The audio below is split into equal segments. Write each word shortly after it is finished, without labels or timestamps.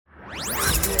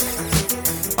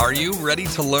Are you ready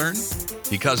to learn?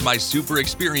 Because my super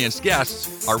experienced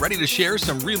guests are ready to share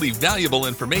some really valuable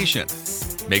information.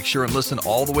 Make sure and listen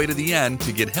all the way to the end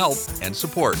to get help and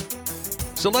support.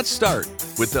 So let's start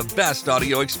with the best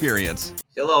audio experience.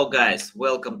 Hello guys,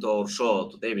 welcome to our show.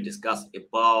 Today we discuss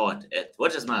about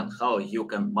advertisement, how you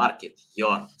can market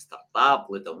your startup,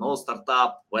 little known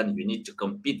startup, when you need to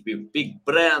compete with big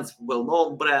brands,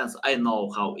 well-known brands. I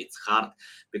know how it's hard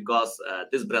because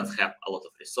these brands have a lot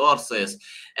of resources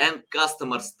and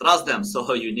customers trust them,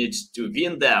 so you need to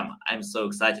win them. I'm so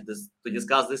excited to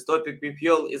discuss this topic with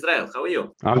you, Israel. How are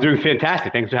you? I'm doing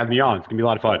fantastic. Thanks for having me on. It's going to be a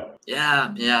lot of fun.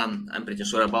 Yeah, I'm pretty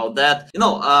sure about that.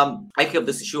 I have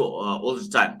this issue all the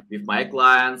time with my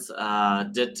clients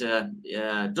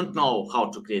that don't know how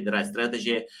to create the right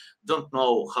strategy, don't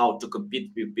know how to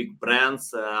compete with big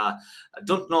brands,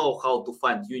 don't know how to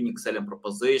find unique selling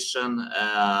proposition,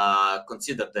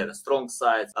 consider their strong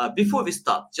sides. Before we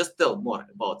start, just tell more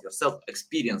about yourself,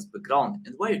 experience, background,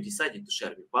 and why you decided to share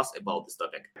with us about this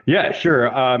topic. Yeah,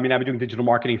 sure. I've been doing digital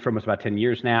marketing for almost about 10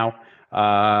 years now.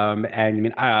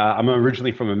 I'm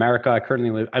originally from America.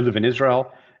 I live in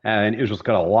Israel, and Israel's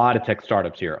got a lot of tech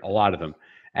startups here, a lot of them.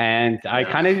 And I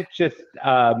kind of just,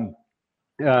 I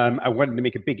wanted to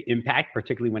make a big impact,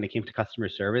 particularly when it came to customer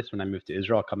service. When I moved to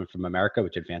Israel, coming from America,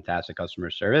 which had fantastic customer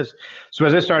service. So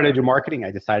as I started to do marketing,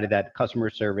 I decided that customer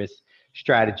service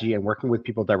strategy and working with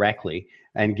people directly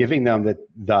and giving them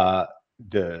the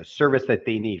service that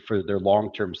they need for their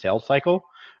long-term sales cycle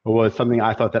was something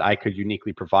I thought that I could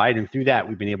uniquely provide. And through that,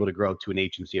 we've been able to grow to an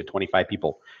agency of 25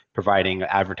 people providing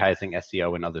advertising,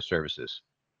 SEO, and other services.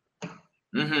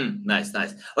 Nice.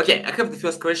 Okay, I have the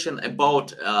first question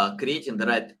about creating the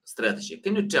right strategy.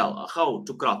 Can you tell how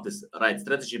to craft this right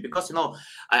strategy? Because,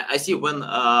 I see when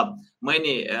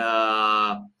many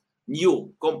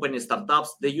new company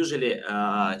startups, they usually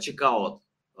check out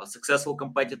successful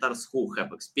competitors who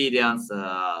have experience,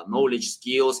 knowledge,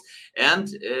 skills, and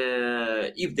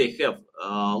if they have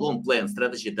a long plan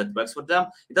strategy that works for them,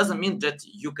 it doesn't mean that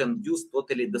you can use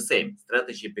totally the same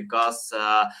strategy because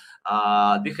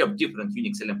we have different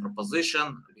unique selling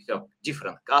proposition, we have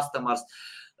different customers.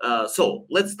 So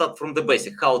let's start from the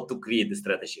basic, how to create the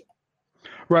strategy.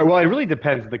 Right. Well, it really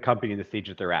depends on the company and the stage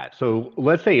that they're at. So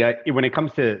let's say when it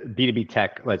comes to B2B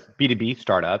tech, B2B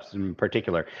startups in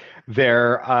particular,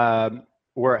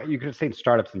 or you could say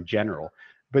startups in general,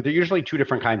 but they're usually two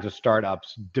different kinds of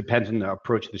startups, depends on the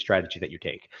approach, the strategy that you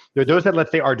take. There are those that,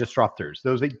 let's say, are disruptors.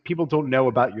 Those that people don't know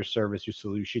about your service, your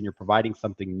solution, you're providing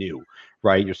something new,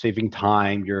 right? You're saving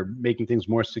time, you're making things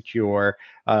more secure,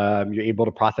 you're able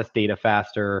to process data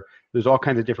faster. There's all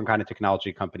kinds of different kind of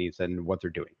technology companies and what they're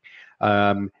doing.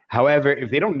 However, if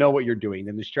they don't know what you're doing,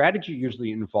 then the strategy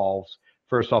usually involves,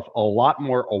 first off, a lot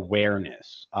more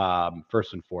awareness,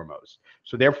 first and foremost.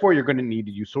 So therefore, you're going to need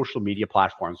to use social media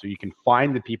platforms so you can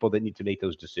find the people that need to make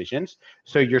those decisions.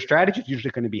 So your strategy is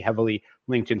usually going to be heavily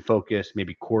LinkedIn focused,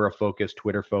 maybe Quora focused,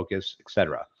 Twitter focused,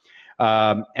 etc.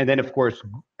 And then, of course,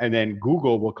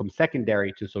 Google will come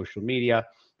secondary to social media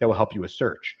that will help you with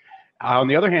search. On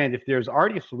the other hand, if there's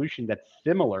already a solution that's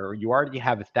similar, or you already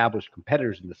have established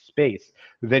competitors in the space,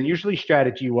 then usually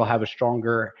strategy will have a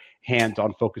stronger hand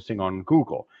on focusing on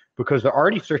Google because they're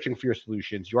already searching for your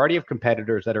solutions. You already have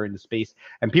competitors that are in the space,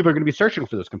 and people are going to be searching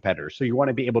for those competitors. So you want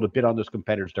to be able to bid on those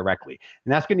competitors directly.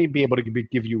 And that's going to be able to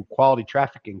give you quality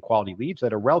traffic and quality leads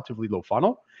that are relatively low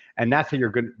funnel. And that's how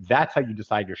you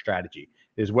decide your strategy,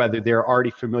 is whether they're already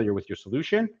familiar with your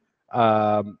solution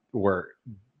or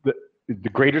the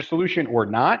greater solution or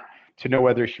not, to know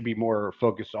whether it should be more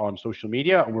focused on social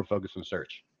media or more focused on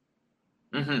search.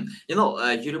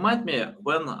 You remind me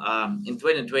when in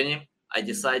 2020, I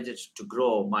decided to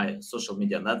grow my social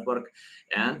media network,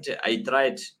 and I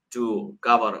tried to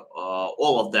cover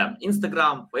all of them: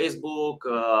 Instagram, Facebook,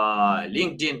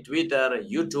 LinkedIn, Twitter,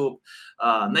 YouTube,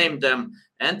 name them.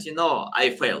 And, I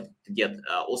failed to get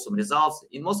awesome results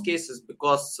in most cases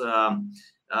because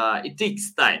it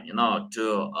takes time,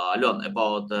 to learn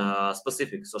about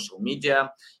specific social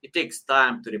media. It takes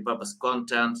time to repurpose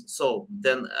content. So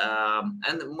then,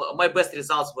 my best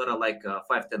results were like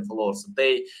 5-10 followers a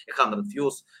day, 100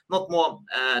 views, not more.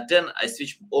 Then I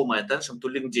switched all my attention to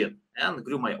LinkedIn and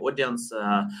grew my audience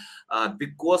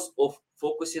because of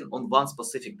focusing on one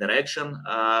specific direction,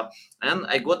 and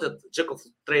I got a jack of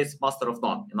trades, master of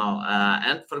none.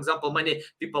 And for example, many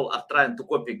people are trying to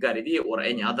copy Gary Vee or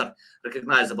any other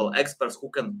recognizable experts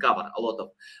who can cover a lot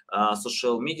of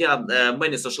social media,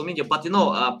 many social media. But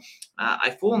I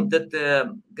found that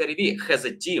Gary Vee has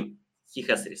a team he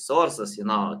has resources,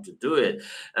 to do it.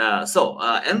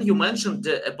 And you mentioned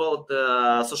about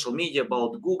social media,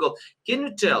 about Google. Can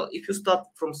you tell, if you start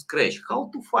from scratch, how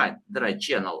to find the right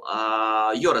channel?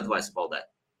 Your advice about that?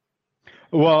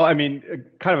 Well, I mean,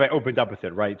 kind of I opened up with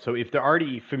it, right? So if they're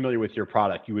already familiar with your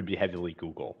product, you would be heavily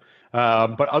Google.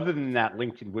 But other than that,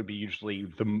 LinkedIn would be usually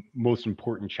the most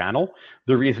important channel.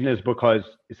 The reason is because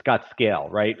it's got scale,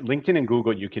 right? LinkedIn and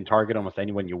Google, you can target almost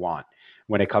anyone you want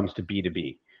when it comes to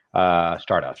B2B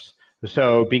startups.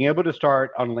 So being able to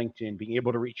start on LinkedIn, being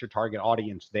able to reach your target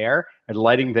audience there and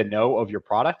letting them know of your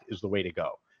product is the way to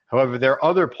go. However, there are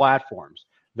other platforms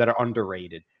that are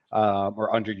underrated or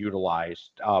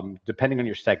underutilized, depending on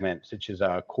your segment, such as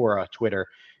Quora, Twitter,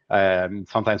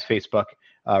 sometimes Facebook,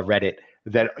 Reddit,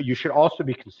 that you should also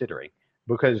be considering,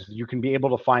 because you can be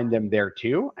able to find them there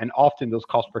too. And often those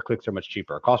cost per clicks are much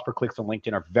cheaper. Cost per clicks on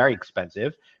LinkedIn are very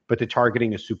expensive, but the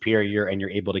targeting is superior and you're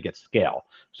able to get scale.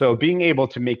 So being able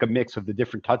to make a mix of the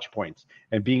different touch points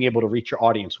and being able to reach your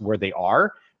audience where they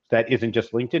are, that isn't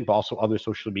just LinkedIn, but also other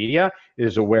social media,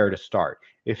 is where to start.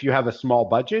 If you have a small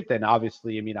budget, then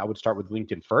obviously, I would start with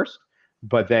LinkedIn first,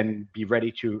 but then be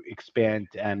ready to expand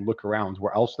and look around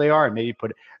where else they are, and maybe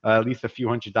put at least a few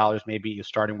 $100, maybe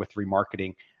starting with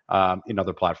remarketing in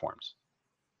other platforms.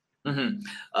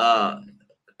 Mm-hmm.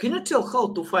 Can you tell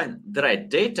how to find the right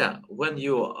data when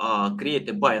you create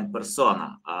a buying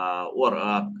persona, or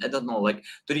I don't know, like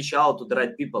to reach out to the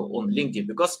right people on LinkedIn?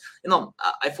 Because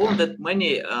I found that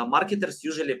many marketers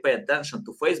usually pay attention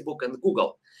to Facebook and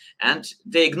Google, and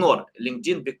they ignore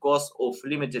LinkedIn because of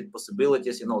limited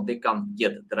possibilities. They can't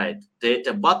get the right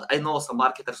data. But I know some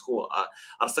marketers who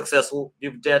are successful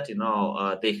with that.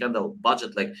 They handle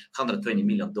budget like $120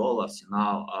 million.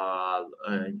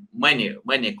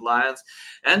 Many clients.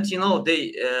 And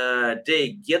they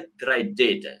get the right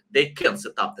data. They can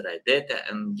set up the right data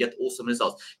and get awesome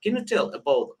results. Can you tell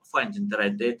about finding the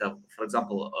right data? For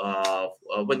example,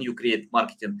 when you create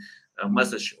marketing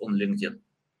message on LinkedIn.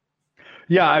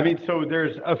 Yeah, so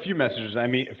there's a few messages.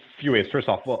 A few ways. First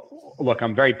off, well, look,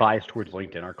 I'm very biased towards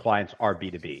LinkedIn. Our clients are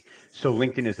B2B, so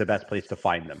LinkedIn is the best place to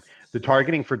find them. The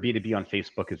targeting for B2B on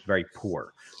Facebook is very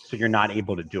poor, so you're not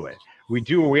able to do it.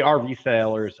 We are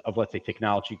resellers of, let's say,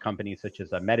 technology companies such as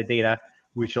Metadata,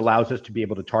 which allows us to be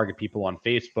able to target people on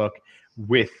Facebook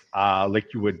with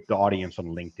like you would the audience on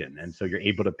LinkedIn. And so you're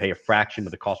able to pay a fraction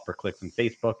of the cost per click on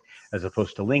Facebook as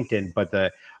opposed to LinkedIn, but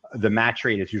the match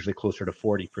rate is usually closer to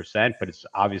 40%, but it's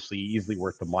obviously easily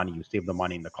worth the money. You save the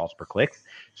money in the cost per clicks.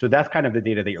 So that's kind of the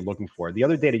data that you're looking for. The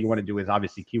other data you want to do is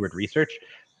obviously keyword research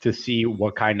to see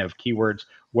what kind of keywords,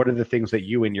 what are the things that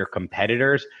you and your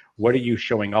competitors, what are you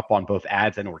showing up on both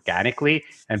ads and organically,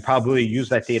 and probably use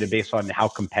that data based on how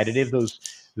competitive those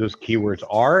keywords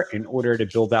are in order to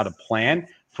build out a plan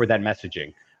for that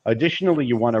messaging. Additionally,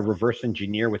 you want to reverse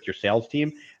engineer with your sales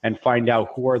team and find out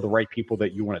who are the right people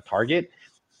that you want to target.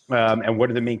 And what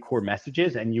are the main core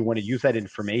messages, and you want to use that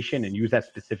information and use that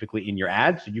specifically in your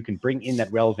ads so you can bring in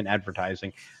that relevant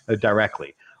advertising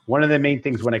directly. One of the main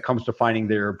things when it comes to finding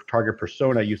their target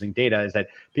persona using data is that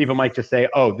people might just say,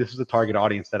 oh, this is the target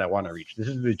audience that I want to reach. This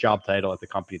is the job title at the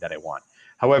company that I want.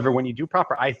 However, when you do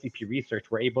proper ICP research,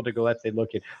 we're able to go, let's say,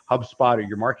 look at HubSpot or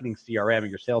your marketing CRM or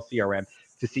your sales CRM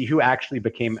to see who actually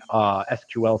became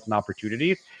SQLs and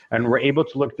opportunities. And we're able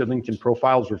to look at the LinkedIn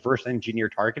profiles, reverse engineer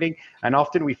targeting. And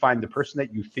often we find the person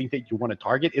that you think that you want to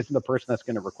target isn't the person that's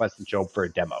going to request and show up for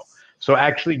a demo. So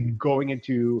actually going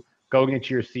into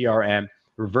your CRM,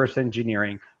 reverse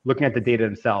engineering, looking at the data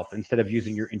itself instead of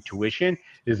using your intuition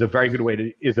is a very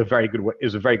good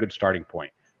starting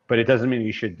point. But it doesn't mean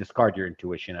you should discard your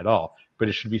intuition at all. But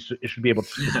it should be able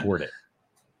to support it.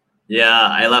 Yeah,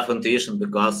 I love intuition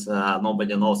because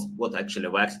nobody knows what actually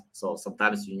works. So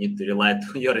sometimes you need to rely on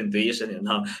your intuition,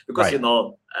 because right. You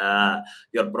know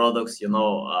your products,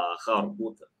 how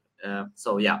good.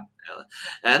 So yeah,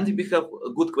 and we have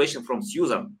a good question from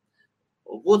Susan.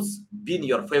 What's been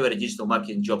your favorite digital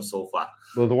marketing job so far?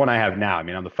 Well, the one I have now.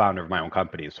 I'm the founder of my own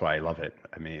company, so I love it.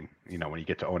 When you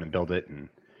get to own and build it, and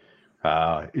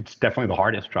it's definitely the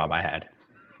hardest job I had.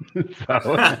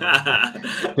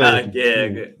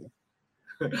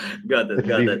 Okay, got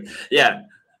it. Yeah,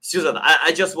 Susan,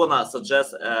 I just wanna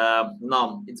suggest,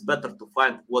 it's better to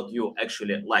find what you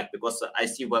actually like, because I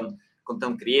see when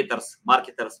content creators,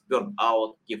 marketers burn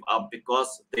out, give up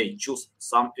because they choose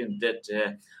something that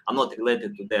are not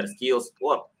related to their skills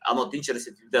or are not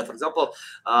interested in that. For example,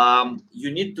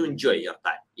 you need to enjoy your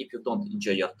time. If you don't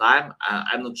enjoy your time,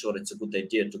 I'm not sure it's a good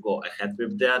idea to go ahead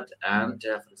with that. And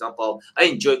for example, I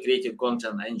enjoy creating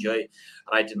content. I enjoy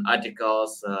writing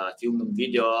articles, filming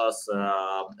videos,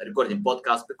 recording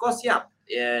podcasts, because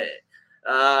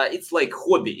it's like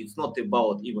hobby. It's not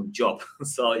about even job.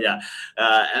 So yeah,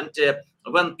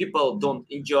 when people don't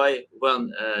enjoy,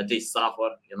 when they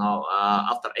suffer,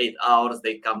 after 8 hours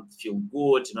they can't feel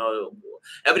good.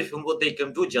 Everything what they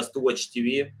can do just to watch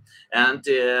TV, and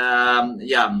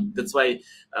that's why.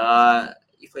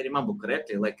 If I remember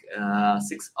correctly, like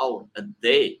 6 hours a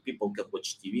day, people can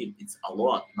watch TV. It's a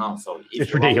lot now. So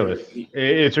it's ridiculous.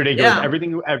 It's ridiculous. Yeah.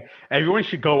 Everyone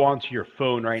should go onto your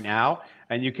phone right now,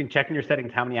 and you can check in your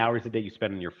settings how many hours a day you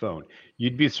spend on your phone.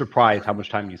 You'd be surprised how much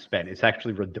time you spend. It's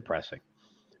actually really depressing.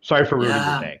 Sorry for ruining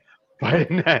your day,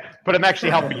 but I'm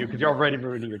actually helping you because you're already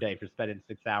ruining your day for spending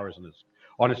 6 hours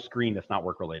on a screen that's not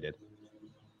work related.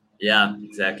 Yeah,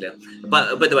 exactly.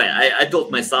 But by the way, I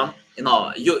told my son,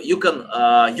 you can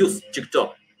use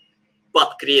TikTok,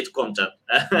 but create content.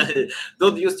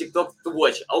 Don't use TikTok to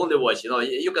watch, only watch.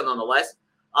 You can analyze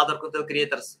other content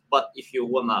creators, but if you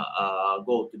wanna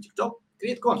go to TikTok,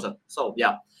 create content. So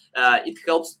yeah, it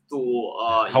helps to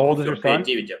How old is your son?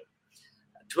 Creativity.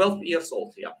 12 years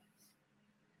old. Yeah.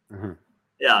 Mm-hmm.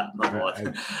 Yeah, not a lot.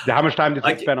 How much time does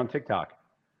he spend on TikTok?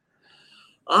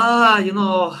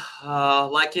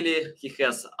 Luckily he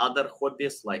has other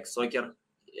hobbies like soccer.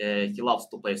 He loves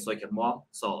to play soccer more.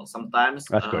 So sometimes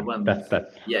that's good. That's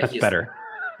better.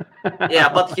 Yeah,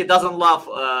 but he doesn't love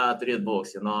to read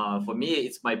books. For me,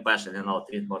 it's my passion. To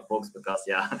read more books because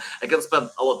I can spend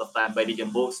a lot of time by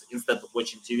reading books instead of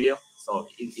watching TV. So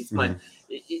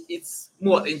it's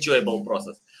more enjoyable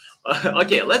process.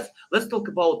 Okay, let's talk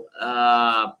about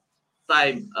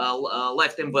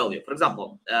lifetime value. For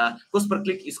example, cost per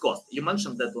click is cost. You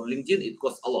mentioned that on LinkedIn it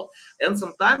costs a lot, and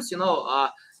sometimes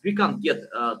we can't get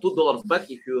 $2 back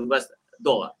if you invest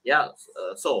 $1. Yeah,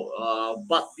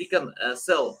 but we can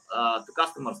sell to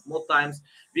customers more times.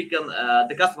 We can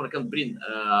the customer can bring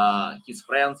his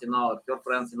friends, her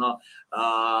friends,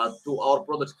 to our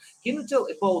products. Can you tell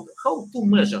about how to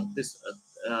measure this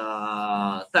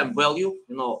time value,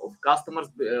 of customers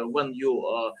when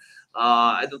you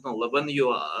I don't know, when you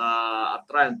are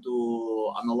trying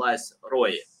to analyze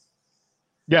ROI?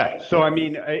 Yeah. So, I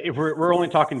mean, if we're only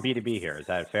talking B2B here, is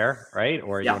that fair, right?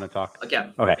 Or you want to talk? Okay.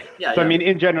 Yeah. So, I mean,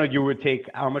 in general, you would take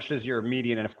how much is your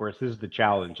median, and of course, this is the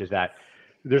challenge: is that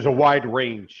there's a wide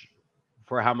range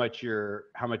for how much your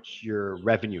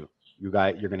revenue you're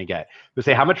going to get. Let's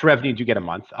say how much revenue do you get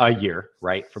a year,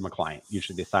 right, from a client?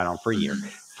 Usually they sign on for a year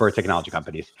for technology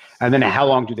companies, and then how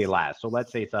long do they last? So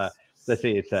let's say it's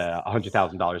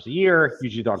 $100,000 a year.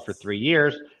 Usually done for 3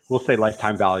 years. We'll say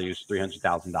lifetime value is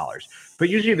 $300,000. But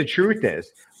usually the truth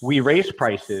is we raise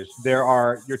prices.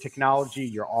 Your technology,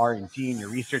 your R&D, and your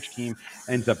research team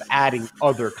ends up adding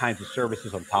other kinds of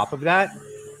services on top of that.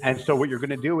 And so what you're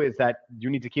going to do is that you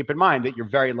need to keep in mind that you're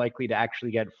very likely to actually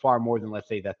get far more than, let's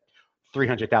say, that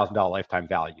 $300,000 lifetime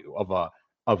value of a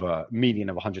median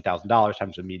of $100,000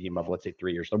 times a median of, let's say,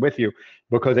 3 years they're with you,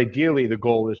 because ideally the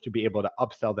goal is to be able to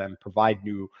upsell them, provide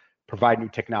new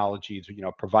technologies,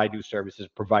 provide new services,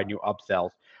 provide new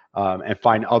upsells, and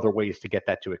find other ways to get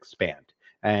that to expand.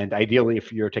 And ideally,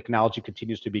 if your technology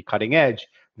continues to be cutting edge,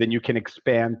 then you can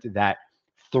expand that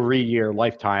 3-year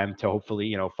lifetime to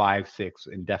hopefully 5, 6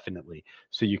 indefinitely,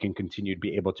 so you can continue to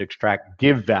be able to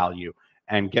give value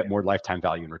and get more lifetime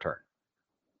value in return.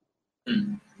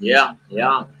 Yeah,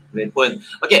 great point.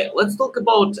 Okay, let's talk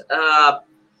about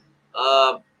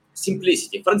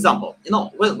simplicity. For example,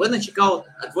 when I check out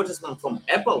advertisement from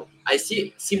Apple, I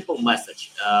see simple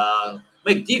message,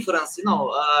 make difference,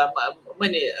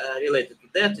 many related to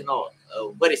that,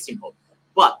 very simple.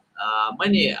 But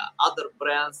many other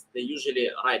brands, they usually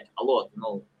write a lot,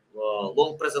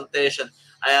 long presentation.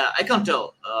 I can't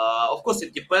tell. Of course,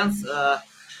 it depends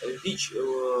which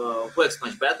works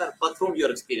much better. But from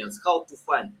your experience, how to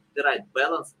find the right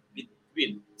balance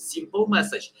between simple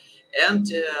message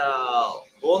and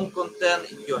long content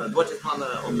in your advertisement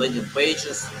on landing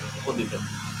pages? What do you think?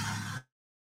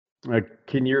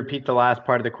 Can you repeat the last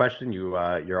part of the question?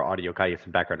 Your audio got you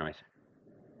some background noise.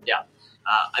 Yeah.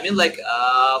 I mean,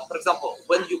 for example,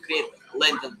 when you create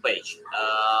landing page,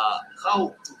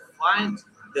 how to find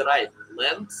the right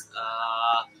length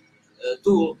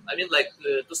to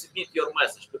submit your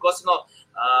message? Because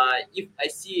if I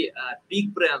see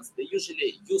big brands, they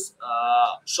usually use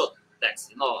short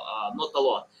text, not a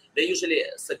lot. They usually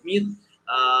submit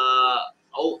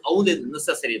only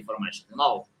necessary information,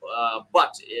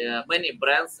 but many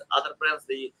brands, other brands,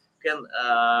 they can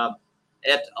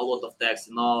add a lot of text,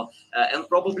 and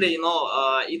probably,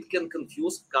 it can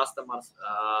confuse customers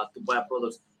to buy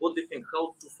products. What do you think?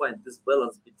 How to find this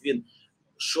balance between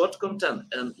short content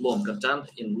and long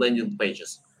content in landing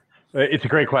pages? It's a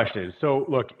great question. So,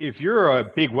 look, if you're a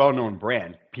big, well-known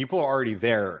brand, people are already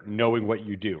there knowing what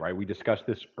you do, right? We discussed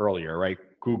this earlier, right?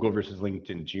 Google versus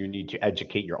LinkedIn. Do you need to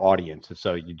educate your audience? And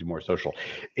so you do more social.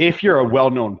 If you're a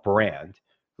well-known brand,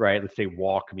 right? Let's say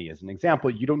WalkMe as an example,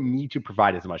 you don't need to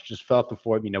provide as much. Just fill out the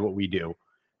form. You know what we do,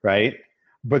 right?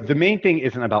 But the main thing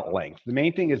isn't about length. The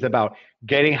main thing is about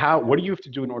getting what do you have to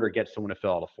do in order to get someone to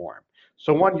fill out a form?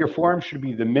 So one, your form should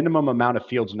be the minimum amount of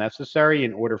fields necessary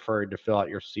in order for it to fill out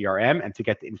your CRM and to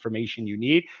get the information you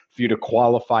need for you to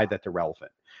qualify that they're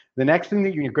relevant. The next thing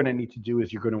that you're going to need to do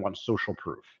is you're going to want social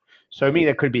proof. So I mean,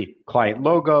 that could be client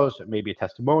logos, maybe a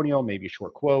testimonial, maybe a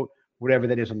short quote, whatever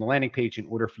that is on the landing page in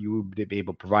order for you to be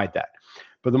able to provide that.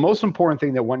 But the most important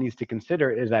thing that one needs to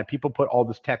consider is that people put all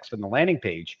this text on the landing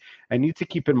page and need to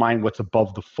keep in mind what's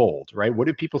above the fold, right? What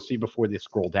do people see before they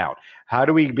scroll down? How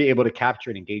do we be able to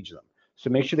capture and engage them? So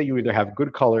make sure that you either have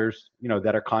good colors,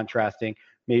 that are contrasting,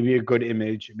 maybe a good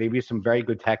image, maybe some very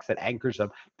good text that anchors them,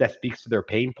 that speaks to their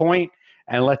pain point,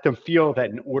 and let them feel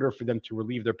that in order for them to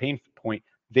relieve their pain point,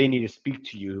 they need to speak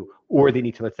to you, or they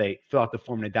need to, let's say, fill out the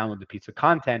form and download the piece of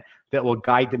content that will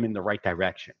guide them in the right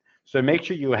direction. So make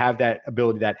sure you have that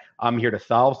ability that I'm here to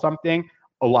solve something.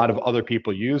 A lot of other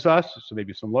people use us, so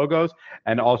maybe some logos,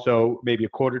 and also maybe a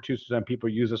quote or two, so some people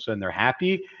use us and they're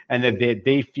happy, and that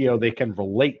they feel they can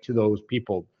relate to those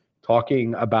people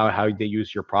talking about how they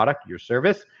use your product, your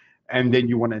service, and then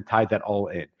you want to tie that all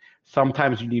in.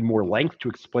 Sometimes you need more length to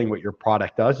explain what your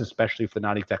product does, especially if they're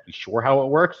not exactly sure how it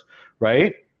works,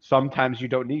 right? Sometimes you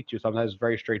don't need to. Sometimes it's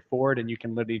very straightforward, and you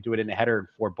can literally do it in a header in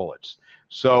 4 bullets.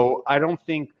 So I don't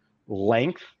think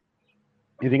length.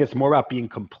 I think it's more about being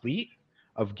complete,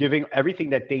 of giving everything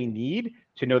that they need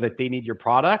to know that they need your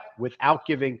product without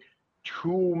giving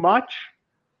too much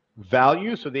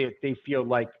value, so they feel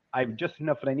like I've just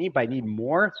enough what I need, but I need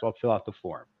more, so I'll fill out the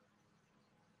form.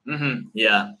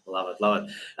 Yeah, love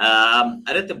it. I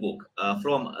read a book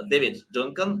from David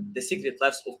Duncan, The Secret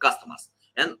Lives of Customers.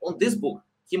 And on this book,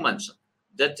 he mentioned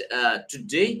that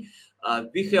today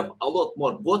we have a lot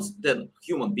more bots than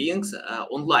human beings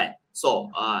online.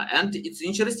 So, and it's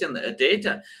interesting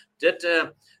data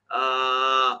that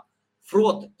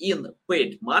fraud in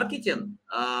paid marketing,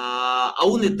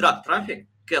 only drug traffic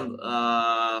can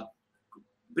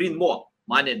bring more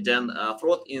money than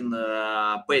fraud in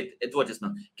paid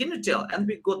advertisement. Can you tell? And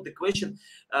we got the question,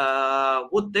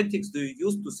 what tactics do you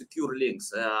use to secure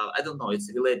links? I don't know, it's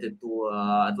related to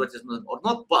advertisement or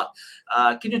not, but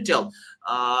can you tell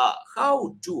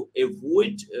how to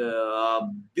avoid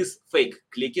this fake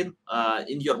clicking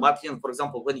in your marketing? For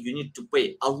example, when you need to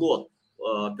pay a lot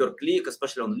per click,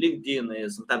 especially on LinkedIn,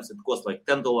 sometimes it costs like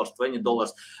 $10, $20,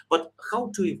 but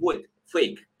how to avoid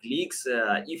fake clicks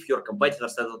if your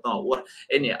competitors, I don't know, or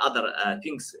any other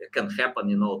things can happen,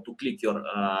 to click your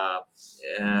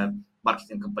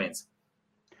marketing campaigns.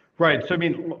 Right. So, I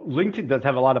mean, LinkedIn does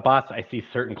have a lot of bots. I see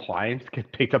certain clients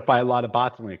get picked up by a lot of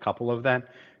bots, only a couple of them.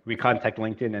 We contact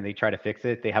LinkedIn and they try to fix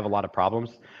it. They have a lot of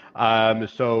problems.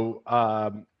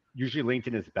 Usually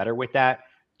LinkedIn is better with that.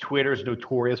 Twitter is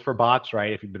notorious for bots,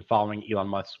 right? If you've been following Elon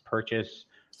Musk's purchase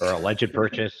or alleged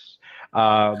purchase,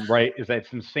 right, is that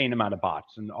it's an insane amount of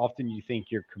bots. And often you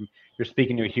think you're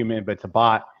speaking to a human, but it's a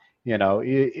bot.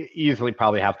 Easily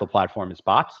probably half the platform is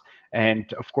bots.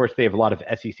 And of course, they have a lot of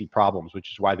SEC problems,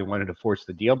 which is why they wanted to force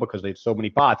the deal, because they have so many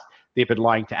bots. They've been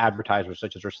lying to advertisers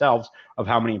such as ourselves of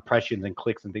how many impressions and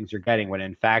clicks and things you're getting, when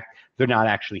in fact, they're not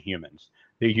actually humans.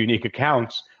 They're unique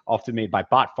accounts, often made by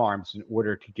bot farms, in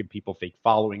order to give people fake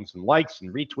followings and likes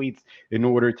and retweets, in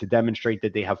order to demonstrate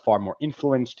that they have far more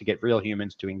influence to get real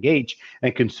humans to engage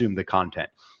and consume the content.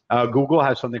 Google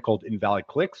has something called invalid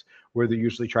clicks, where they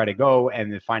usually try to go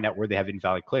and then find out where they have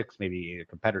invalid clicks. Maybe a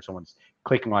competitor, someone's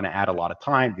clicking on an ad a lot of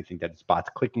time. They think that it's bots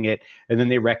clicking it, and then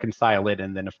they reconcile it.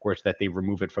 And then, of course, that they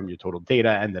remove it from your total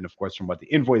data. And then, of course, from what they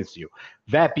invoice you.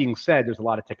 That being said, there's a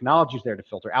lot of technologies there to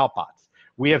filter out bots.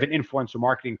 We have an influencer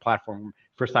marketing platform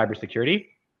for cybersecurity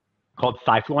called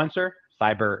Cyfluencer,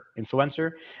 Cyber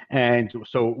Influencer. And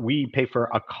so we pay for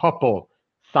a couple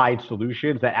side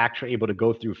solutions that actually able to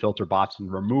go through filter bots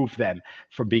and remove them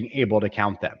from being able to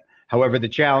count them. However, the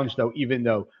challenge, though, even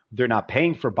though they're not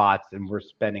paying for bots and we're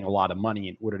spending a lot of money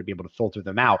in order to be able to filter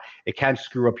them out, it can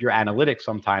screw up your analytics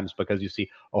sometimes, because you see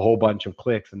a whole bunch of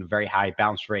clicks and a very high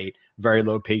bounce rate, very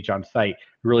low page on site. It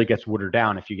really gets watered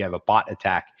down if you have a bot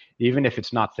attack. Even if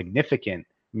it's not significant,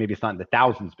 maybe it's not in the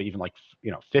thousands, but even like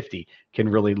 50 can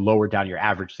really lower down your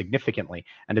average significantly,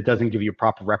 and it doesn't give you a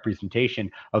proper representation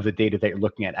of the data that you're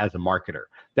looking at as a marketer.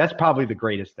 That's probably the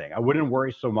greatest thing. I wouldn't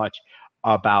worry so much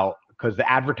about, because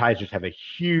the advertisers have a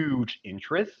huge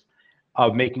interest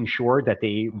of making sure that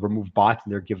they remove bots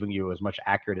and they're giving you as much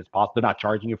accurate as possible. They're not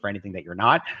charging you for anything that you're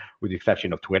not, with the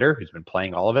exception of Twitter, who's been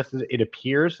playing all of us, it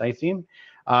appears, I seem.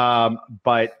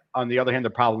 But on the other hand, the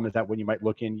problem is that when you might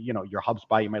look in, your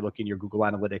HubSpot, you might look in your Google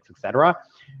Analytics, etc.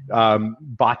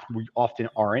 Bots often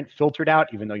aren't filtered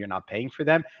out, even though you're not paying for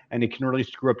them, and it can really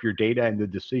screw up your data. And the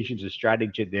decisions and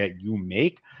strategy that you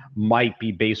make might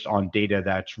be based on data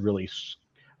that's really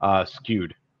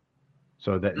skewed.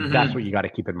 So that's what you got to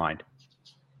keep in mind.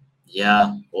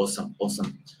 Yeah, awesome,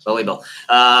 valuable.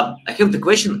 I have the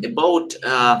question about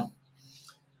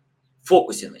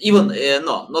focusing, even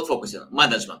not focusing,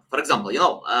 management. For example,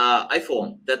 I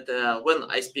found that when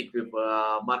I speak with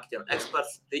marketing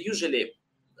experts, they usually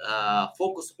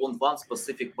focus on one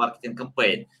specific marketing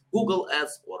campaign: Google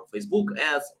ads or Facebook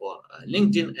ads or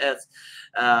LinkedIn ads,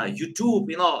 YouTube,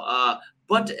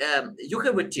 but you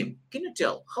have a team. Can you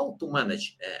tell how to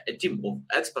manage a team of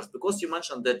experts? Because you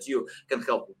mentioned that you can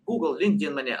help Google,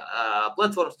 LinkedIn, many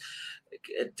platforms.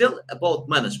 Tell about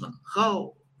management.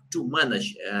 How to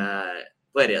manage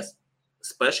various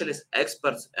specialists,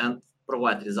 experts, and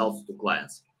provide results to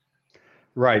clients.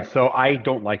 Right. So I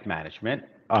don't like management.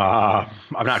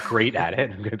 I'm not great at it.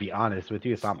 I'm going to be honest with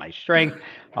you. It's not my strength.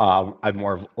 I'm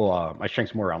more my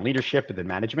strength's more around leadership than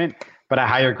management. But I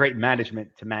hire great management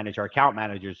to manage our account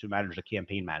managers, who manage the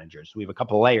campaign managers. So we have a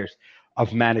couple of layers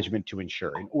of management to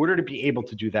ensure. In order to be able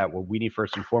to do that, what we need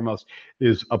first and foremost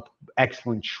is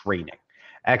excellent training,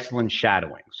 excellent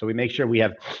shadowing. So we make sure we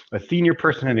have a senior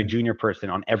person and a junior person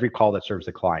on every call that serves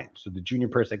the client. So the junior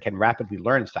person can rapidly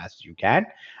learn as fast as you can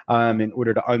in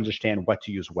order to understand what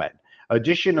to use when.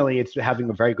 Additionally, it's having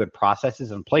a very good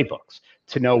processes and playbooks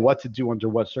to know what to do under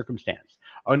what circumstance,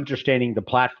 understanding the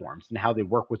platforms and how they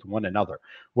work with one another,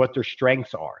 what their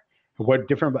strengths are,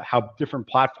 how different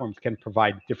platforms can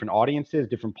provide different audiences,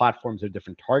 different platforms have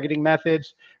different targeting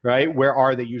methods, right? Where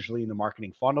are they usually in the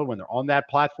marketing funnel when they're on that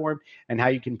platform, and how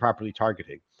you can properly target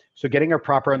it. So getting a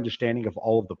proper understanding of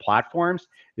all of the platforms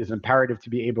is imperative to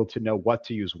be able to know what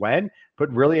to use when,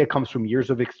 but really it comes from years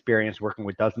of experience working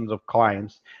with dozens of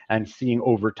clients and seeing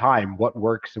over time what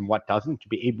works and what doesn't, to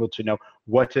be able to know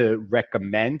what to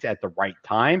recommend at the right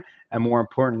time, and more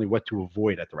importantly, what to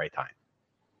avoid at the right time.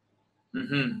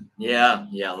 Yeah,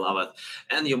 love it.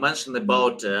 And you mentioned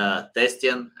about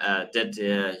testing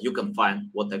that you can find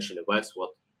what actually works, what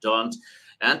don't.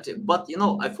 But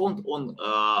I found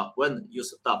on when you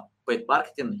set up paid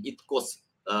marketing, it costs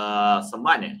some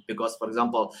money, because, for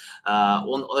example,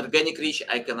 on organic reach,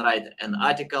 I can write an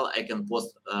article, I can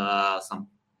post some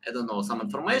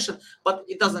information, but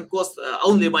it doesn't cost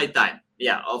only my time.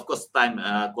 Yeah, of course, time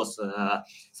costs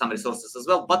some resources as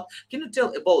well. But can you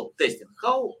tell about testing?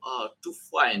 How to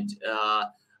find,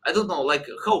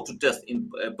 how to test in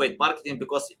paid marketing?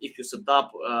 Because if you set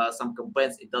up some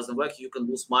campaigns, it doesn't work, you can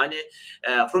lose money.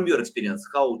 From your experience,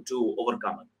 how to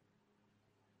overcome it?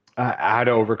 How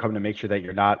to overcome to make sure that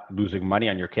you're not losing money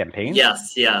on your campaign?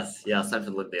 Yes,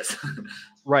 something like this.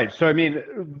 Right. So, I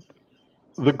mean,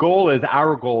 our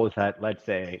goal is that, let's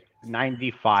say,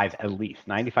 at least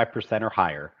 95% or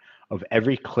higher of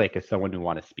every click is someone we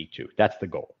want to speak to. That's the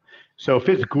goal. So if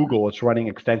it's Google, it's running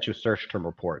extensive search term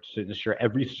reports to ensure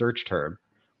every search term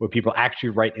what people actually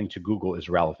write into Google is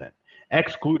relevant,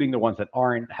 excluding the ones that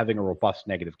aren't, having a robust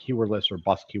negative keyword list or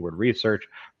robust keyword research,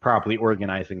 properly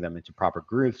organizing them into proper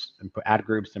groups and ad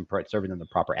groups and serving them the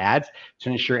proper ads to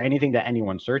ensure anything that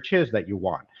anyone searches that you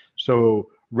want. So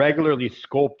regularly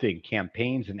sculpting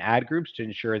campaigns and ad groups to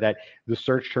ensure that the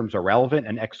search terms are relevant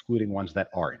and excluding ones that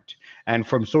aren't. And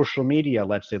from social media,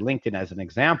 let's say LinkedIn as an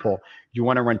example, you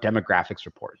want to run demographics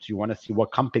reports. You want to see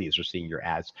what companies are seeing your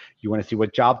ads. You want to see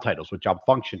what job titles, what job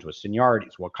functions, what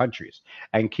seniorities, what countries,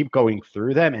 and keep going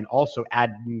through them, and also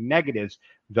add negatives,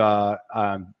 the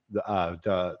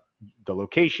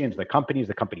locations, the companies,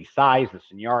 the company size, the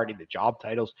seniority, the job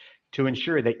titles, to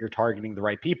ensure that you're targeting the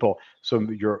right people. So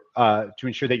you're to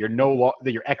ensure that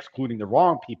you're excluding the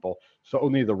wrong people. So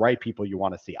only the right people you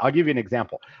want to see. I'll give you an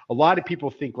example. A lot of people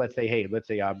think, let's say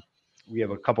we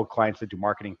have a couple of clients that do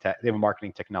marketing. They have a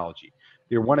marketing technology.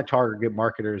 They want to target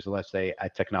marketers, let's say,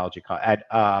 at technology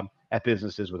at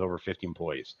businesses with over 50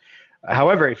 employees.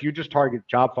 However, if you just target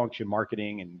job function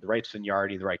marketing and the right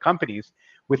seniority, the right companies,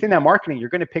 within that marketing, you're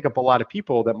going to pick up a lot of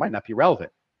people that might not be relevant.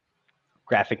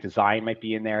 Graphic design might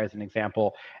be in there as an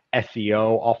example.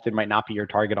 SEO often might not be your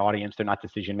target audience. They're not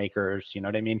decision makers, you know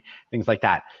what I mean? Things like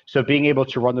that. So being able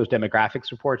to run those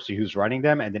demographics reports, see who's running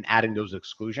them, and then adding those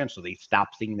exclusions so they stop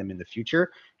seeing them in the future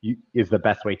is the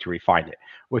best way to refine it.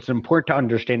 What's important to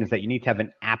understand is that you need to have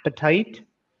an appetite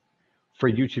for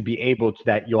you to be able to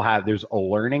that there's a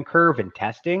learning curve and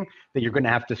testing that you're going to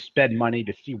have to spend money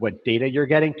to see what data you're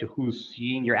getting, to who's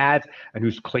seeing your ads and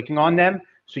who's clicking on them,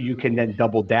 so you can then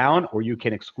double down or you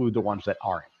can exclude the ones that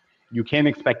aren't. You can't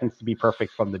expect things to be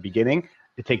perfect from the beginning.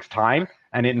 It takes time,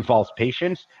 and it involves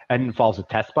patience, and it involves a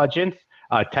test budget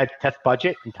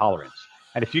and tolerance.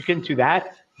 And if you can do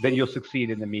that, then you'll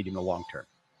succeed in the medium and long term.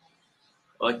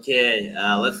 Okay,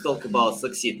 let's talk about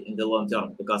succeed in the long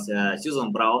term, because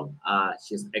Susan Brown,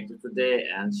 she's active today,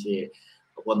 and she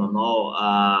wanna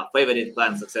know favorite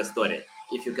client success story.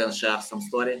 If you can share some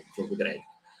story, it will be great.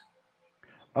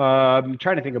 I'm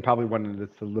trying to think of probably one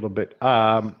that's a little bit.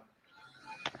 Trying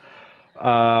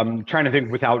to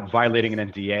think without violating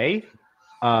an NDA.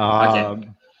 Okay.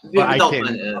 But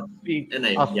I'll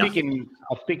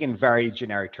speak in very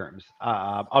generic terms.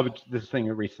 I was this thing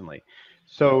recently.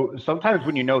 So sometimes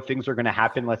when you know things are going to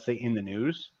happen, let's say in the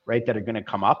news, right, that are going to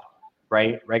come up,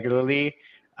 right, regularly,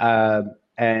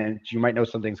 and you might know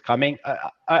something's coming.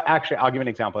 Actually, I'll give an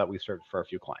example that we served for a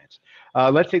few clients.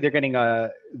 Let's say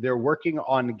they're working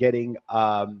on getting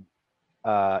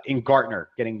in Gartner,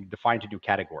 getting defined a new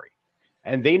category,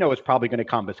 and they know it's probably going to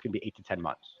come, but it's going to be 8 to 10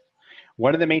 months.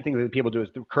 One of the main things that people do is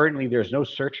currently there's no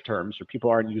search terms, or people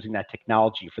aren't using that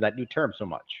technology for that new term so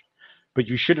much, but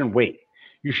you shouldn't wait.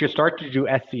 You should start to do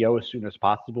SEO as soon as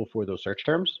possible for those search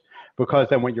terms, because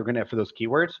then when you're going to, for those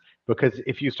keywords, because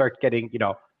if you start getting,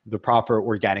 the proper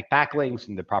organic backlinks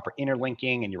and the proper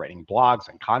interlinking, and you're writing blogs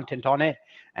and content on it,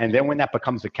 and then when that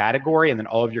becomes a category, and then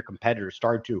all of your competitors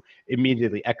start to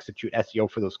immediately execute SEO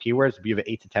for those keywords, you have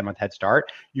an 8 to 10 month head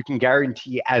start. You can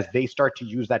guarantee, as they start to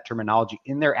use that terminology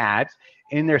in their ads,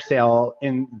 in their sales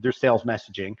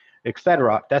messaging,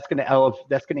 etc., that's going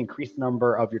to increase the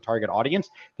number of your target audience.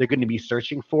 They're going to be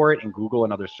searching for it in Google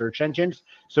and other search engines.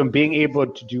 So being able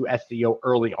to do SEO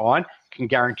early on can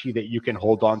guarantee that you can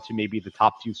hold on to maybe the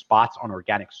top few spots on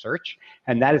organic search.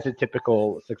 And that is a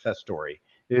typical success story,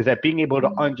 is that being able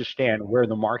to understand where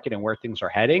the market and where things are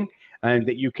heading, and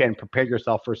that you can prepare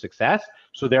yourself for success.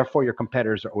 So therefore your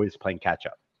competitors are always playing catch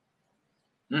up.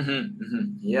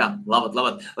 Yeah, love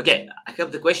it. Okay, I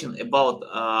have the question about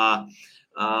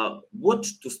what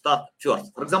to start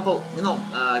first. For example, we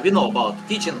know about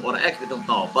teaching or egg, we don't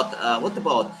know. But what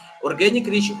about organic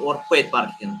reach or paid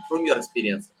marketing? From your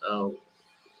experience,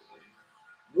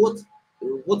 what's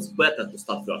better to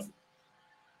start first?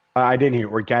 I didn't hear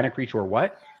organic reach or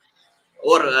what?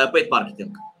 Or paid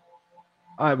marketing.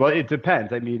 Well, it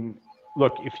depends. I mean,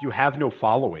 look, if you have no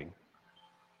following,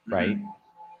 right?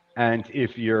 And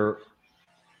if you're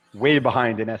way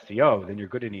behind in SEO, then you're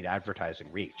going to need advertising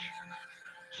reach.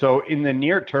 So in the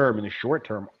near term, in the short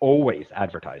term, always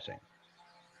advertising.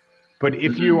 But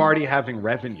if you already having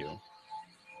revenue,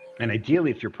 and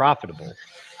ideally if you're profitable,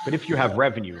 but if you have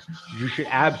revenue, you should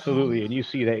absolutely, and you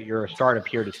see that you're a startup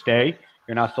here to stay,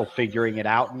 you're not still figuring it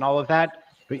out and all of that,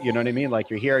 but you know what I mean? Like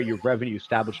you're here, you've revenue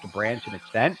established a brand to an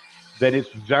extent, then it's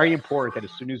very important that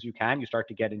as soon as you can, you start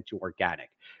to get into organic.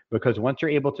 Because once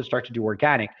you're able to start to do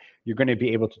organic, you're going to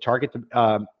be able to target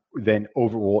then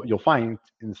overall, you'll find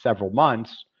in several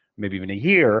months, maybe even a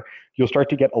year, you'll start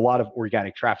to get a lot of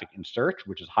organic traffic in search,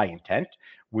 which is high intent,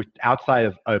 with outside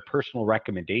of a personal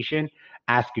recommendation.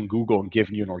 Asking Google and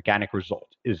giving you an organic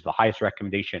result is the highest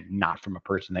recommendation, not from a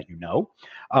person that you know.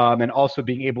 And also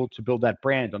being able to build that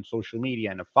brand on social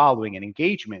media and a following and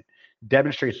engagement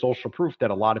demonstrates social proof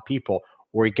that a lot of people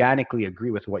organically agree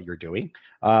with what you're doing,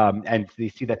 and they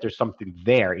see that there's something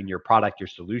there in your product, your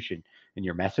solution, in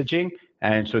your messaging,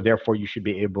 and so therefore you should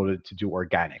be able to do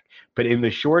organic. But in the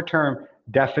short term,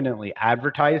 definitely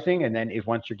advertising, and then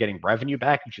once you're getting revenue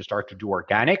back, you should start to do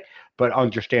organic, but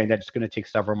understand that it's going to take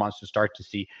several months to start to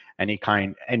see any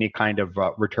kind of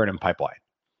return in pipeline.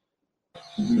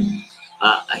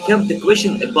 I have the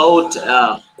question about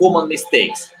common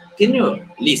mistakes. Can you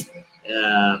list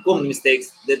common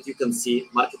mistakes that you can see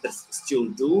marketers still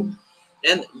do,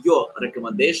 and your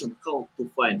recommendation how to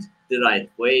find the right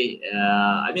way?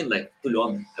 To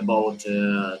learn about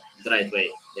the right way.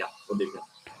 Yeah, what do you think?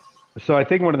 So I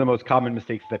think one of the most common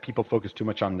mistakes is that people focus too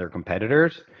much on their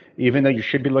competitors, even though you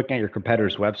should be looking at your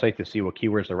competitor's website to see what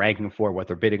keywords they're ranking for, what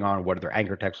they're bidding on, what their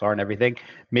anchor texts are and everything.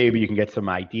 Maybe you can get some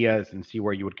ideas and see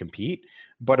where you would compete.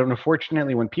 But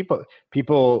unfortunately, when we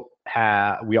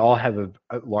all have a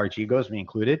large egos, me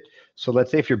included. So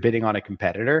let's say if you're bidding on a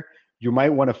competitor, you might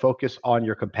want to focus on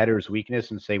your competitor's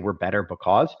weakness and say we're better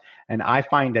because. And I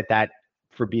find that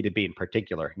for B2B in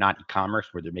particular, not e-commerce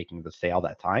where they're making the sale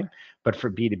that time, but for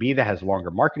B2B that has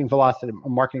longer marketing velocity,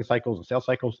 marketing cycles and sales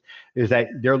cycles, is that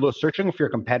they're searching for your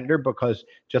competitor because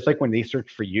just like when they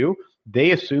search for you,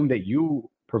 they assume that you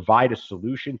provide a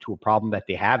solution to a problem that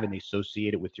they have and they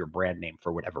associate it with your brand name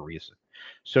for whatever reason.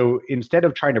 So instead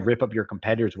of trying to rip up your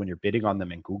competitors when you're bidding on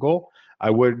them in Google,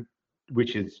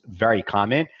 which is very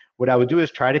common, what I would do is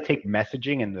try to take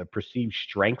messaging and the perceived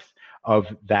strength of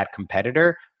that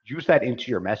competitor, use that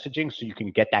into your messaging so you can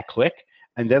get that click,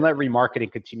 and then let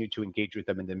remarketing continue to engage with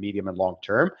them in the medium and long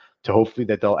term to hopefully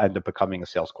that they'll end up becoming a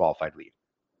sales qualified lead.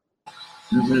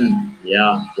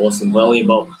 Yeah, awesome,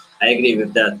 valuable. I agree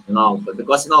with that. But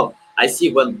because I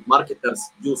see when marketers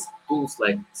use tools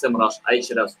like SEMrush,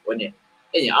 Ahrefs, or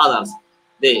any others,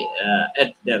 they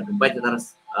add their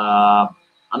competitors,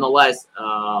 analyze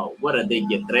where they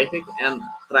get traffic, and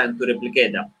trying to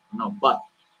replicate them. But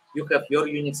you have your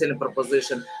unique selling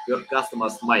proposition. Your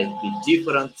customers might be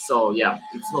different, so yeah,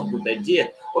 it's not a good idea.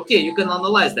 Okay, you can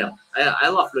analyze them. I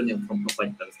love learning from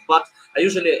competitors, but I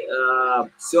usually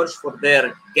search for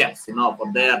their gaps,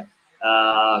 for their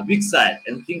weak side,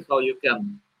 and think how you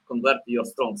can convert to your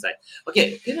strong side.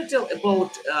 Okay, can you tell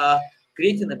about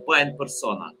creating a buying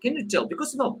persona? Can you tell?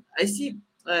 Because I see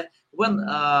when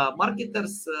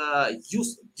marketers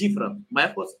use different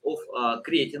methods of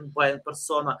creating buying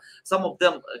persona. Some of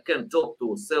them can talk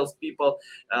to salespeople.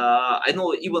 I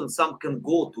know even some can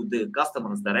go to the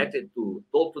customers directly to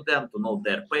talk to them, to know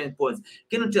their pain points.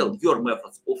 Can you tell your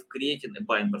methods of creating a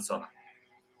buying persona?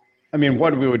 I mean,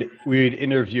 one, we'd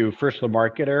interview first the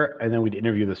marketer, and then we'd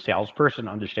interview the salesperson,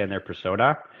 understand their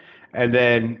persona. And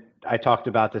then I talked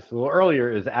about this a little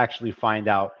earlier, is actually find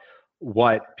out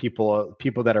what people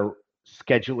that are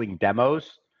scheduling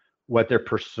demos, what their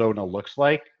persona looks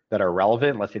like that are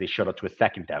relevant. Let's say they showed up to a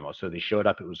second demo. So they showed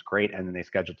up, it was great, and then they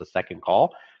scheduled a second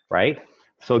call, right?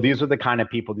 So these are the kind of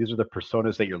people, these are the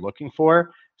personas that you're looking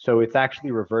for. So it's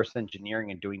actually reverse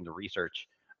engineering and doing the research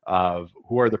of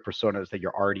who are the personas that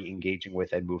you're already engaging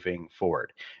with and moving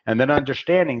forward. And then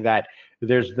understanding that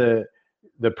there's the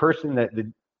person that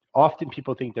often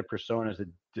people think the persona is a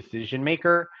decision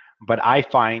maker, but I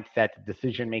find that the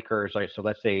decision makers, like, so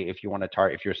let's say if you want to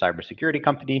target, if you're a cybersecurity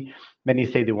company, many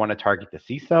say they want to target the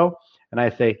CISO. And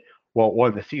I say, well, one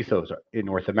of the CISOs in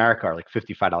North America are like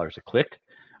 $55 a click.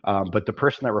 But the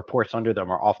person that reports under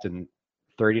them are often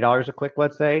 $30 a click,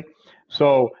 let's say.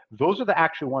 So those are the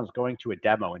actual ones going to a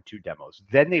demo and 2 demos.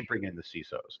 Then they bring in the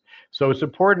CISOs. So it's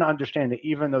important to understand that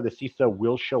even though the CISO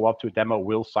will show up to a demo,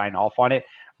 will sign off on it,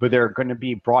 but they're going to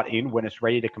be brought in when it's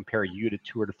ready to compare you to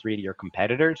 2 or 3 of your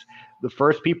competitors. The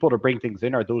first people to bring things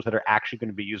in are those that are actually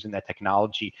going to be using that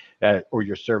technology or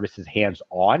your services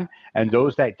hands-on, and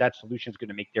those that solution is going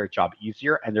to make their job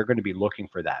easier, and they're going to be looking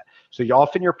for that. So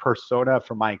often your persona,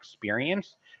 from my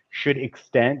experience, should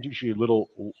extend usually a little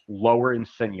lower in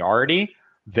seniority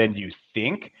than you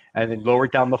think, and then lower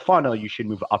down the funnel, you should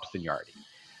move up seniority.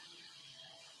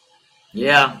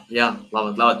 Yeah,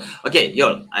 love it. Okay,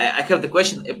 Jorn, I have the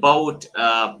question about,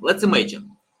 let's imagine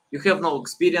you have no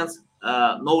experience,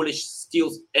 knowledge,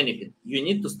 skills, anything. You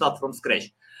need to start from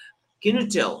scratch. Can you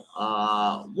tell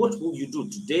what will you do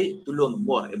today to learn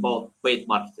more about paid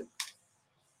marketing?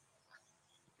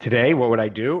 Today, what would I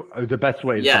do? The best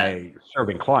way is by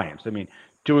serving clients. I mean,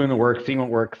 doing the work, seeing what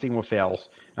works, seeing what fails,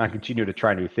 and I continue to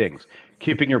try new things.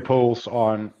 Keeping your pulse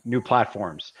on new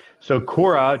platforms. So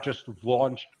Quora just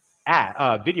launched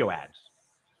video ads,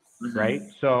 right?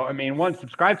 So, I mean,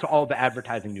 subscribe to all the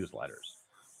advertising newsletters.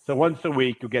 So once a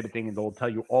week, you'll get a thing and they'll tell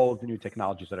you all of the new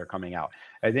technologies that are coming out.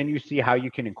 And then you see how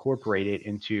you can incorporate it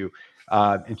into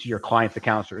your client's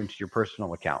accounts or into your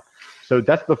personal account. So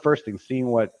that's the first thing, seeing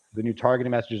what the new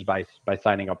targeting messages by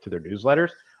signing up to their newsletters.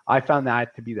 I found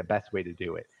that to be the best way to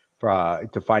do it,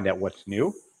 to find out what's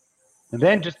new. And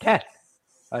then just test,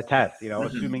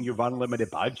 assuming you have unlimited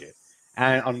budget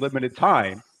and unlimited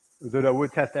time, that I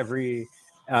would test every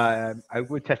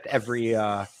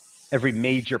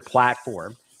major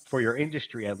platform for your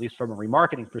industry, at least from a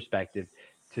remarketing perspective,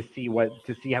 to see what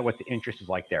the interest is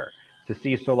like there. To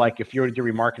see, so like if you were to do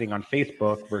remarketing on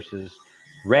Facebook versus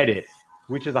Reddit,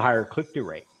 which is a higher click-through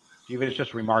rate? Even if it's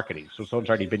just remarketing, so someone's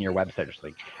already been your website or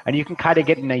something, and you can kind of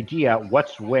get an idea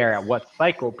what's where at what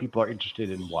cycle people are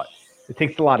interested in what. It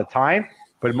takes a lot of time,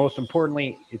 but most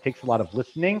importantly, it takes a lot of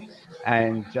listening.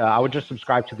 And I would just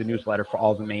subscribe to the newsletter for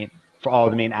all the main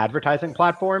advertising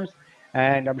platforms.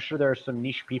 And I'm sure there are some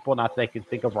niche people, not that I can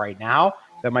think of right now,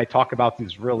 that might talk about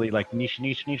these really like niche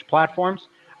platforms.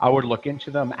 I would look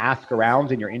into them, ask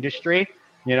around in your industry.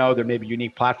 There may be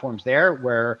unique platforms there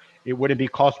where it wouldn't be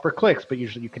cost per clicks, but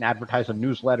usually you can advertise on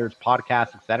newsletters,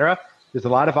 podcasts, etc. There's a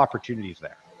lot of opportunities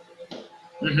there.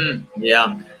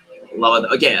 Yeah, love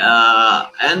it. Okay,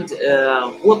 and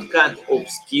what kind of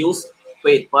skills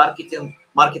paid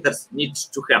marketers need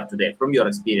to have today, from your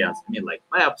experience? I mean, like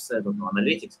maps, I don't know,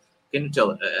 analytics. Can you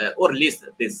tell or list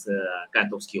this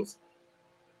kind of skills?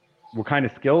 What kind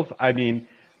of skills? I mean,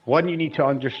 one, you need to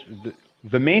understand.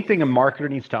 The main thing a marketer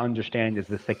needs to understand is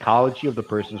the psychology of the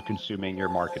person who's consuming your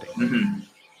marketing. Mm-hmm.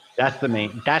 That's the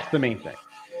main thing.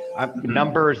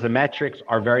 Numbers, the metrics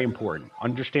are very important.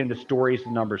 Understand the stories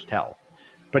the numbers tell.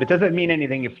 But it doesn't mean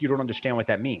anything if you don't understand what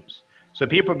that means. So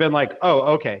people have been like, oh,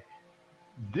 okay,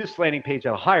 this landing page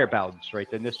had a higher bounce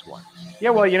rate than this one. Yeah,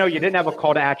 well, you didn't have a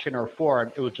call to action or a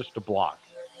forum. It was just a blog.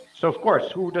 So, of course,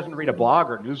 who doesn't read a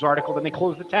blog or a news article? Then they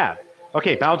close the tab.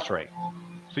 Okay, bounce rate.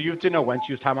 So you have to know when to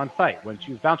use time on site, when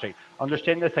to use bounce rate.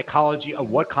 Understand the psychology of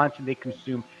what content they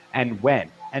consume and when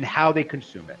and how they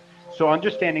consume it. So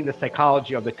understanding the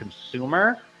psychology of the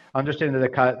consumer, understanding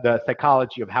the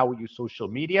psychology of how we use social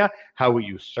media, how we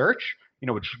use search,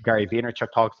 which Gary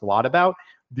Vaynerchuk talks a lot about.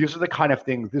 These are the kind of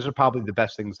things, these are probably the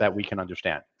best things that we can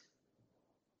understand.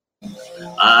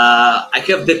 I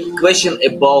have the question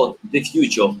about the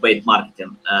future of paid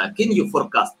marketing. Can you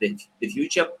forecast the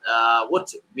future?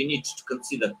 What we need to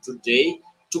consider today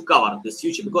to cover this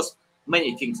future? Because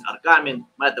many things are coming,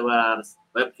 metaverse,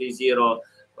 Web 3.0,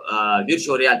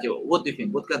 virtual reality. What do you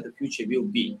think? What kind of future will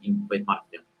be in paid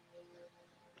marketing?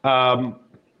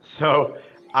 So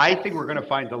I think we're going to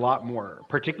find a lot more,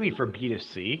 particularly for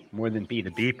B2C, more than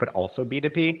B2B, but also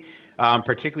B2B.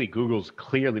 Particularly Google's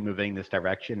clearly moving in this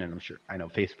direction, and I know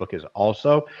Facebook is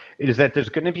also, is that there's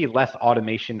going to be less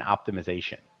automation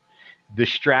optimization. The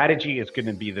strategy is going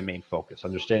to be the main focus,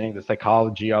 understanding the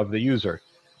psychology of the user,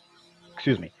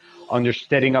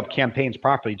 setting up campaigns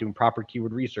properly, doing proper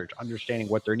keyword research, understanding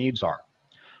what their needs are,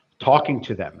 talking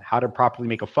to them, how to properly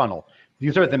make a funnel.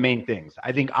 These are the main things.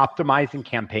 I think optimizing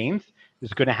campaigns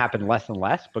is going to happen less and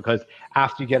less, because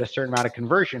after you get a certain amount of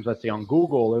conversions, let's say on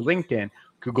Google or LinkedIn,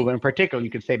 Google in particular, you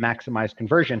can say maximize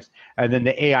conversions, and then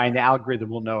the AI and the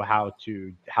algorithm will know how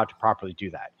to properly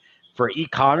do that. For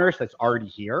e-commerce, that's already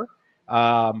here.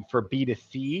 For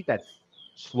B2C, that's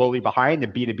slowly behind. The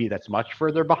B2B, that's much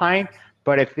further behind.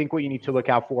 But I think what you need to look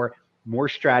out for, more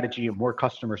strategy and more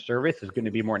customer service is going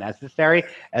to be more necessary,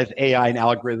 as AI and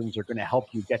algorithms are going to help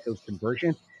you get those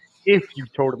conversions if you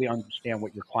totally understand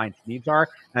what your client's needs are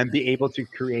and be able to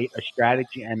create a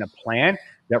strategy and a plan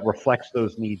that reflects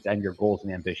those needs and your goals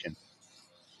and ambitions.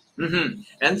 Mm-hmm.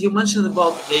 And you mentioned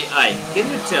about AI. Can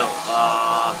you tell,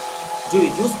 do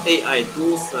you use AI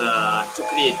tools to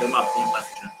create the marketing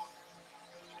message?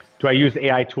 Do I use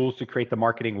AI tools to create the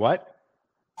marketing what?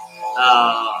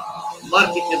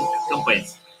 Marketing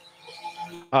campaigns.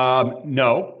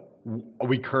 No,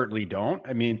 we currently don't.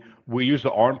 I mean, we use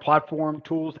the ARM platform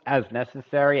tools as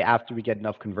necessary after we get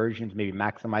enough conversions, maybe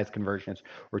maximize conversions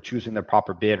or choosing the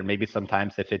proper bid, or maybe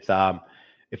sometimes if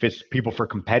it's people for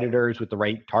competitors with the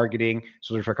right targeting.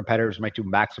 So for competitors might do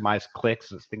maximize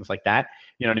clicks, things like that.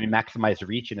 Maximize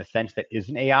reach in a sense that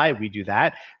isn't AI, we do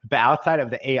that. But outside of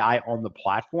the AI on the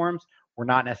platforms, we're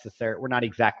not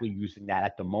exactly using that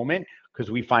at the moment, because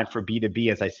we find for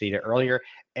B2B, as I stated earlier,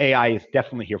 AI is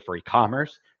definitely here for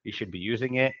e-commerce. You should be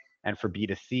using it. And for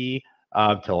B2C,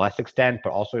 to a less extent,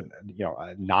 but also,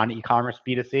 non-e-commerce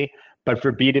B2C. But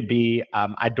for B2B,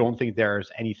 I don't think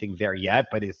there's anything there yet,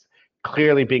 but it's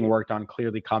clearly being worked on,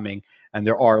 clearly coming. And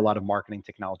there are a lot of marketing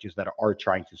technologies that are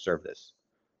trying to serve this.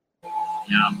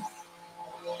 Yeah.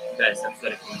 Guys, I'm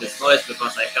sorry for this noise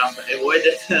because I can't avoid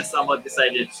it. Someone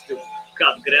decided to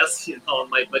cut grass, on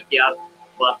my backyard,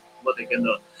 but what I can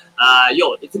do.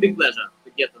 It's a big pleasure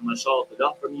to get on my show, to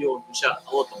learn from you, to share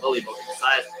a lot of valuable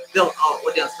insights. Tell our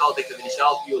audience how they can reach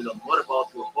out to you, learn more about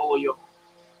you, follow you.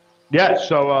 Yeah,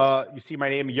 so you see my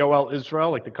name, Yoel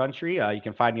Israel, like the country. You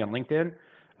can find me on LinkedIn,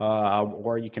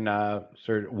 or you can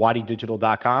search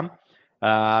wadidigital.com.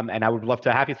 And I would love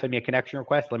to have you send me a connection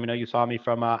request. Let me know you saw me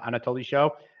from Anatoly's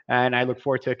show. And I look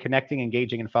forward to connecting,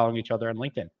 engaging, and following each other on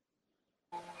LinkedIn.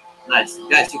 Nice.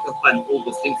 Guys, you can find all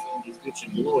those links in the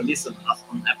description below. Listen to us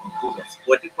on Apple, Google,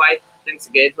 Spotify. Thanks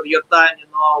again for your time.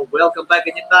 Welcome back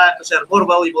anytime to share more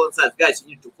valuable insights. Guys, you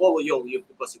need to follow you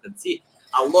because you can see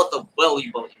a lot of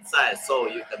valuable insights. So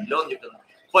you can learn, you can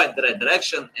find the right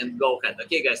direction and go ahead.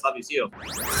 Okay, guys, love you. See you.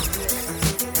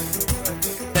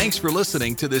 Thanks for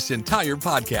listening to this entire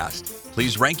podcast.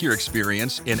 Please rank your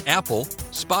experience in Apple,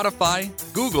 Spotify,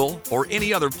 Google, or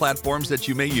any other platforms that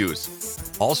you may use.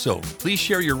 Also, please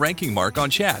share your ranking mark on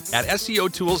chat at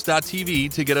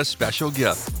SEOtools.tv to get a special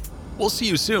gift. We'll see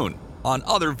you soon on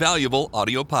other valuable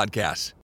audio podcasts.